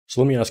So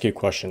let me ask you a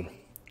question.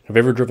 Have you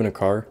ever driven a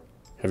car?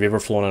 Have you ever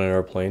flown on an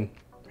airplane?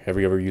 Have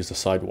you ever used a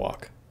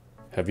sidewalk?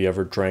 Have you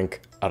ever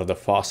drank out of the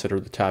faucet or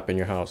the tap in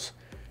your house?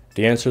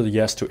 The answer to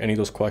yes to any of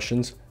those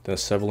questions, then a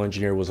civil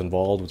engineer was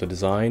involved with the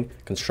design,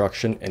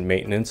 construction, and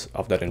maintenance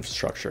of that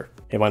infrastructure.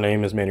 Hey, my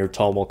name is Manny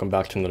Rataul. Welcome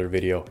back to another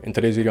video. In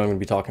today's video, I'm going to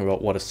be talking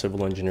about what a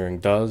civil engineering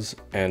does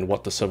and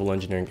what the civil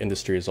engineering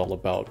industry is all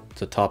about.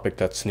 It's a topic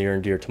that's near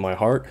and dear to my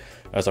heart,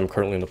 as I'm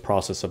currently in the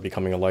process of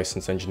becoming a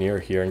licensed engineer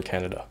here in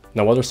Canada.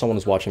 Now, whether someone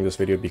is watching this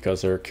video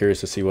because they're curious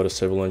to see what a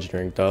civil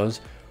engineering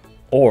does,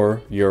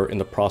 or you're in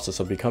the process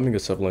of becoming a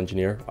civil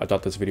engineer, I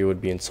thought this video would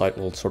be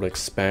insightful to sort of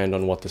expand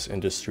on what this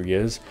industry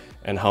is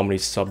and how many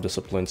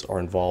sub-disciplines are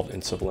involved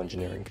in civil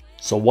engineering.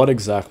 So what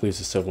exactly is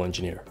a civil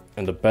engineer?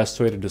 And the best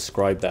way to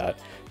describe that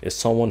is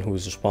someone who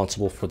is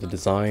responsible for the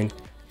design,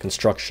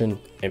 construction,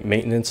 and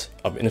maintenance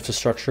of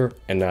infrastructure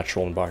and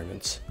natural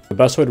environments. The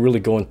best way to really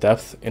go in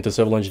depth into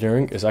civil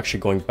engineering is actually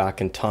going back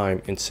in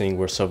time and seeing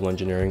where civil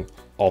engineering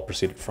all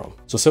proceeded from.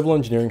 So civil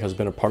engineering has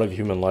been a part of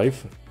human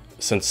life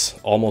since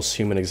almost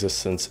human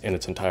existence in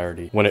its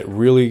entirety. When it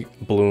really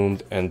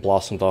bloomed and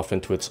blossomed off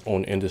into its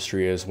own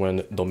industry is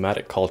when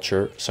nomadic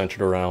culture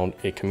centered around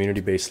a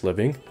community-based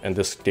living, and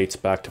this dates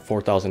back to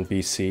 4000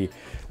 BC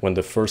when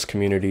the first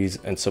communities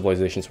and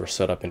civilizations were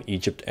set up in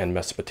Egypt and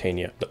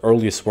Mesopotamia. The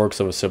earliest works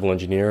of a civil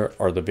engineer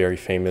are the very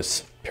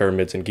famous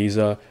pyramids in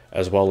Giza,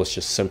 as well as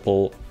just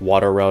simple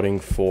water routing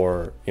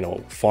for,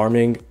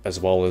 farming, as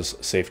well as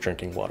safe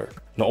drinking water.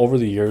 Now, over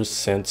the years,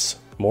 since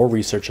more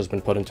research has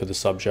been put into the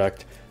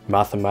subject,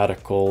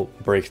 mathematical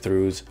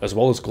breakthroughs, as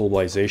well as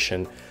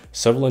globalization,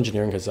 civil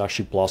engineering has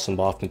actually blossomed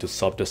off into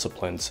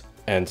sub-disciplines,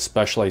 and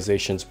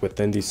specializations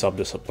within these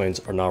sub-disciplines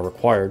are now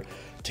required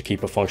to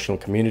keep a functional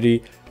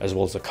community as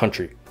well as a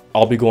country.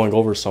 I'll be going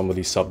over some of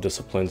these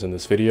sub-disciplines in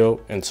this video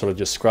and sort of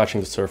just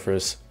scratching the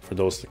surface for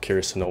those that are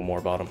curious to know more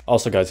about them.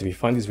 Also guys, if you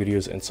find these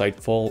videos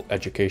insightful,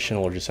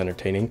 educational, or just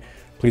entertaining,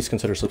 please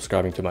consider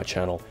subscribing to my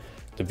channel.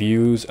 The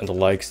views and the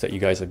likes that you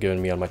guys have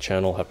given me on my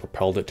channel have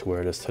propelled it to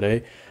where it is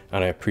today,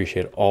 and I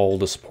appreciate all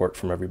the support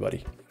from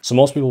everybody. So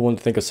most people, when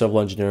they think of civil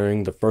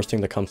engineering, the first thing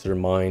that comes to their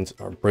minds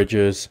are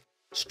bridges,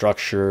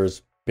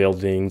 structures,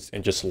 buildings,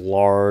 and just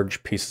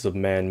large pieces of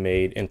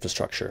man-made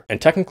infrastructure.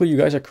 And technically you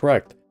guys are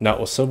correct.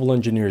 Now, a civil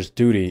engineer's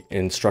duty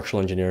in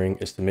structural engineering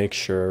is to make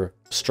sure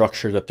the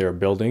structure that they're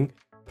building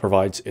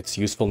provides its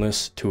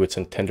usefulness to its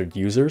intended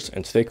users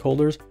and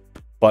stakeholders,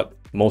 but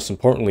most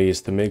importantly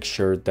is to make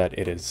sure that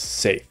it is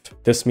safe.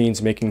 This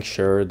means making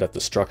sure that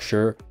the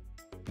structure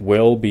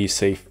will be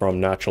safe from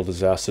natural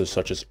disasters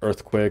such as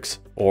earthquakes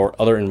or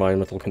other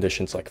environmental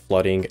conditions like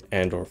flooding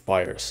and or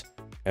fires,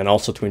 and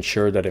also to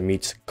ensure that it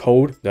meets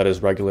code that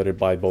is regulated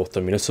by both the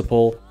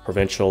municipal,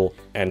 provincial,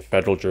 and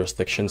federal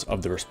jurisdictions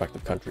of the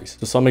respective countries.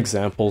 So some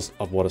examples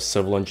of what a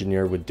civil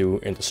engineer would do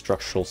in the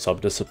structural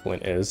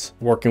subdiscipline is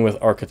working with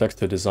architects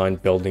to design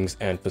buildings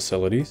and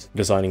facilities,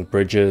 designing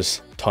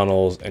bridges,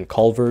 tunnels, and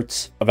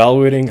culverts,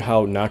 evaluating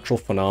how natural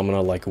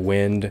phenomena like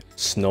wind,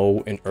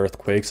 snow, and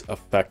earthquakes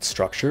affect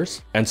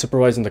structures, and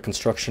supervising the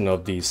construction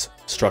of these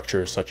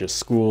structures such as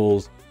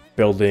schools,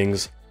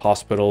 buildings,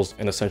 hospitals,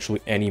 and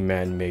essentially any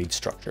man-made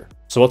structure.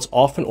 So what's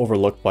often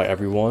overlooked by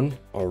everyone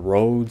are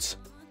roads,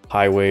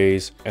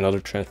 highways, and other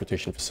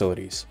transportation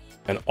facilities.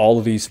 And all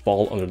of these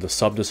fall under the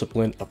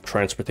subdiscipline of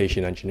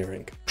transportation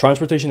engineering.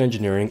 Transportation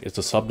engineering is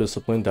the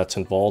subdiscipline that's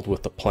involved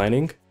with the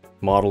planning,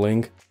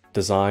 modeling,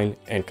 design,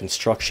 and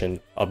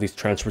construction of these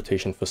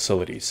transportation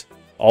facilities.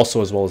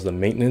 Also, as well as the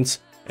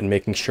maintenance and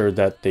making sure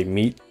that they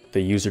meet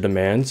the user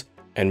demands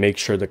and make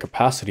sure the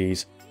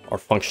capacities are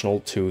functional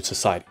to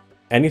society.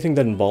 Anything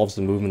that involves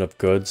the movement of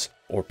goods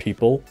or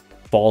people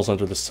falls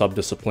under the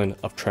subdiscipline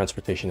of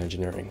transportation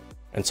engineering.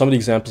 And some of the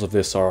examples of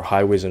this are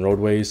highways and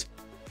roadways,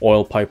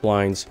 oil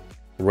pipelines,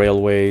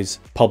 railways,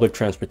 public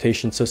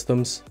transportation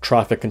systems,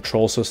 traffic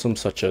control systems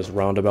such as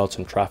roundabouts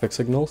and traffic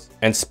signals,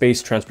 and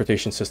space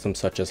transportation systems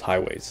such as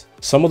highways.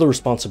 Some of the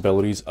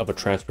responsibilities of a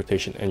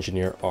transportation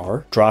engineer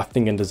are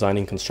drafting and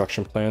designing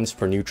construction plans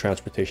for new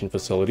transportation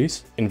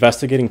facilities,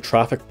 investigating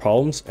traffic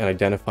problems and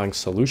identifying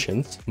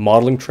solutions,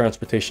 modeling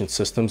transportation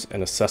systems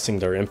and assessing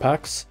their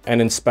impacts, and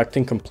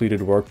inspecting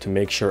completed work to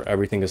make sure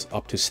everything is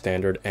up to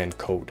standard and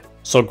code.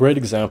 So a great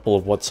example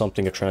of what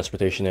something a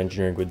transportation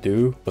engineering would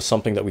do was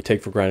something that we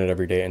take for granted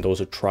every day, and those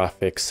are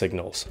traffic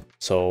signals.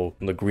 So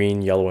the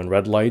green, yellow, and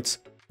red lights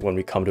when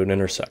we come to an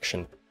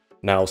intersection.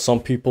 Now,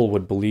 some people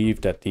would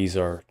believe that these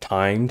are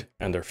timed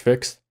and they're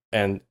fixed,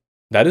 and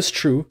that is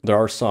true. There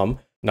are some.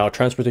 Now, a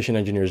transportation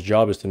engineer's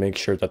job is to make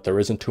sure that there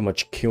isn't too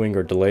much queuing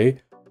or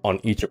delay on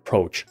each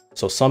approach.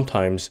 So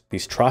sometimes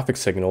these traffic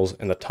signals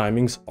and the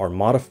timings are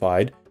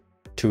modified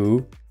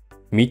to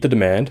meet the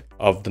demand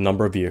of the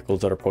number of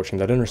vehicles that are approaching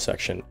that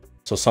intersection.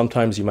 So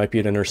sometimes you might be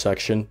at an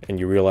intersection and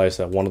you realize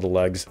that one of the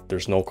legs,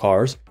 there's no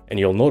cars, and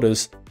you'll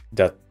notice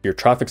that your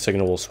traffic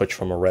signal will switch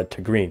from a red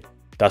to green.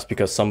 That's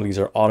because some of these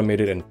are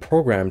automated and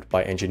programmed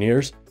by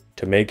engineers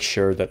to make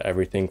sure that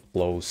everything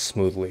flows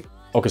smoothly.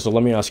 Okay, so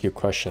let me ask you a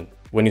question.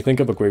 When you think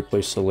of a great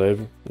place to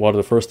live, what are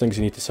the first things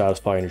you need to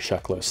satisfy in your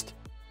checklist?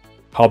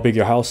 How big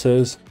your house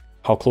is,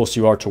 how close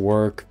you are to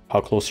work,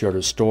 how close you are to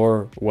the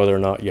store, whether or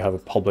not you have a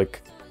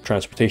public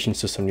transportation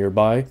system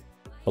nearby.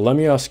 But let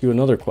me ask you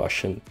another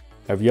question.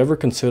 Have you ever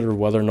considered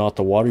whether or not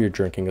the water you're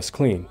drinking is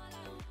clean?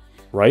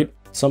 Right?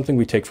 Something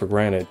we take for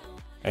granted.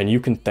 And you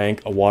can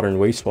thank a water and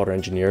wastewater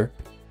engineer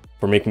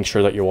for making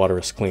sure that your water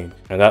is clean.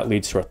 And that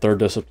leads to our third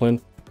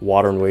discipline,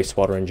 water and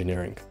wastewater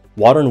engineering.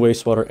 Water and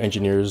wastewater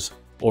engineers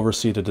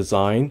oversee the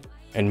design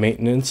and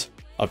maintenance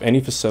of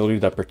any facility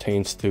that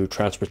pertains to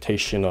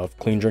transportation of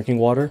clean drinking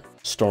water,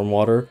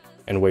 stormwater,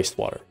 and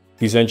wastewater.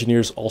 These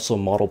engineers also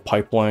model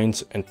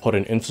pipelines and put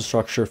in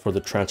infrastructure for the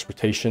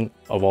transportation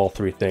of all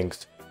three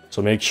things.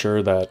 So make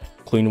sure that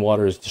clean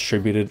water is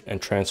distributed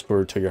and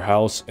transported to your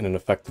house in an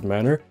effective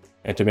manner,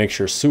 and to make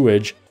sure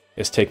sewage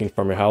is taken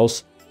from your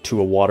house to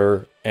a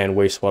water and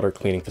wastewater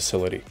cleaning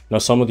facility. Now,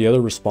 some of the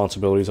other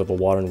responsibilities of a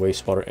water and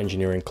wastewater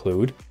engineer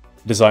include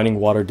designing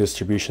water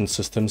distribution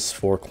systems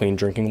for clean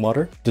drinking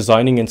water,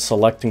 designing and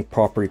selecting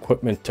proper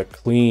equipment to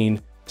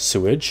clean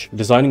sewage,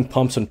 designing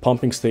pumps and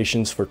pumping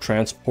stations for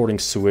transporting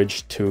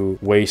sewage to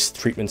waste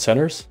treatment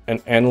centers,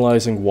 and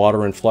analyzing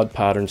water and flood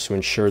patterns to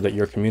ensure that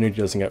your community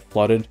doesn't get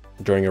flooded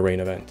during a rain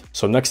event.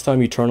 So next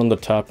time you turn on the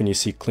tap and you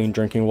see clean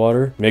drinking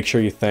water, make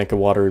sure you thank a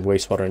water and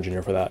wastewater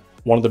engineer for that.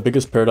 One of the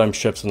biggest paradigm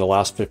shifts in the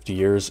last 50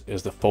 years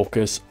is the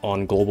focus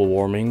on global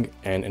warming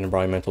and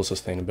environmental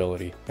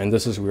sustainability. And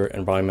this is where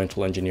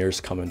environmental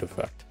engineers come into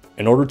effect.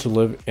 In order to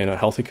live in a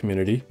healthy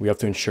community, we have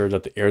to ensure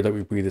that the air that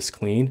we breathe is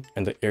clean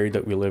and the area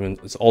that we live in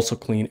is also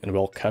clean and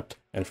well kept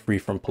and free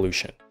from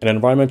pollution. An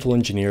environmental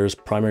engineer's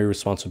primary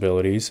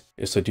responsibilities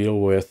is to deal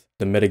with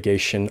the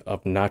mitigation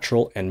of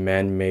natural and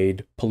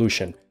man-made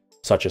pollution,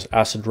 such as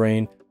acid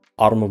rain,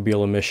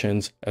 automobile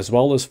emissions, as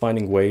well as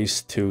finding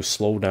ways to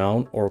slow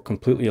down or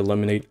completely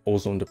eliminate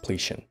ozone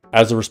depletion.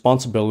 As the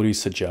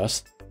responsibilities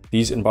suggest,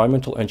 these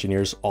environmental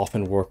engineers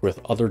often work with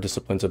other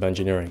disciplines of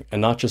engineering,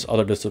 and not just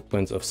other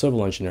disciplines of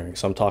civil engineering.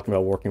 So I'm talking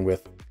about working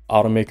with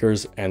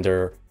automakers and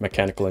their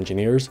mechanical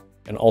engineers,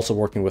 and also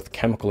working with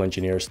chemical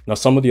engineers. Now,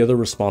 some of the other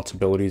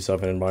responsibilities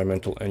of an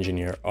environmental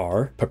engineer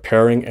are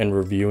preparing and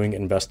reviewing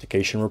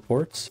investigation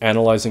reports,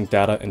 analyzing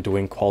data and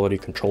doing quality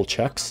control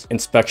checks,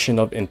 inspection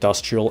of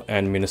industrial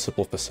and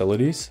municipal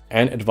facilities,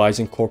 and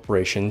advising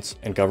corporations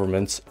and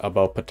governments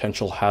about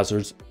potential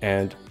hazards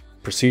and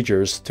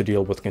procedures to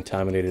deal with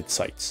contaminated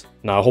sites.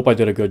 Now, I hope I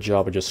did a good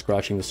job of just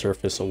scratching the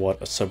surface of what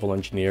a civil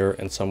engineer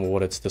and some of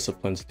what its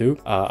disciplines do.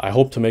 I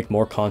hope to make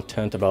more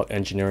content about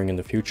engineering in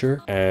the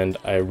future, and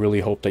I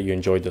really hope that you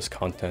enjoyed this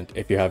content.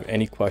 If you have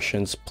any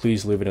questions,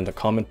 please leave it in the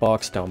comment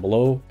box down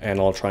below, and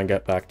I'll try and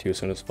get back to you as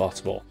soon as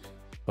possible.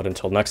 But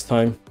until next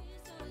time,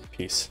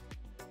 peace.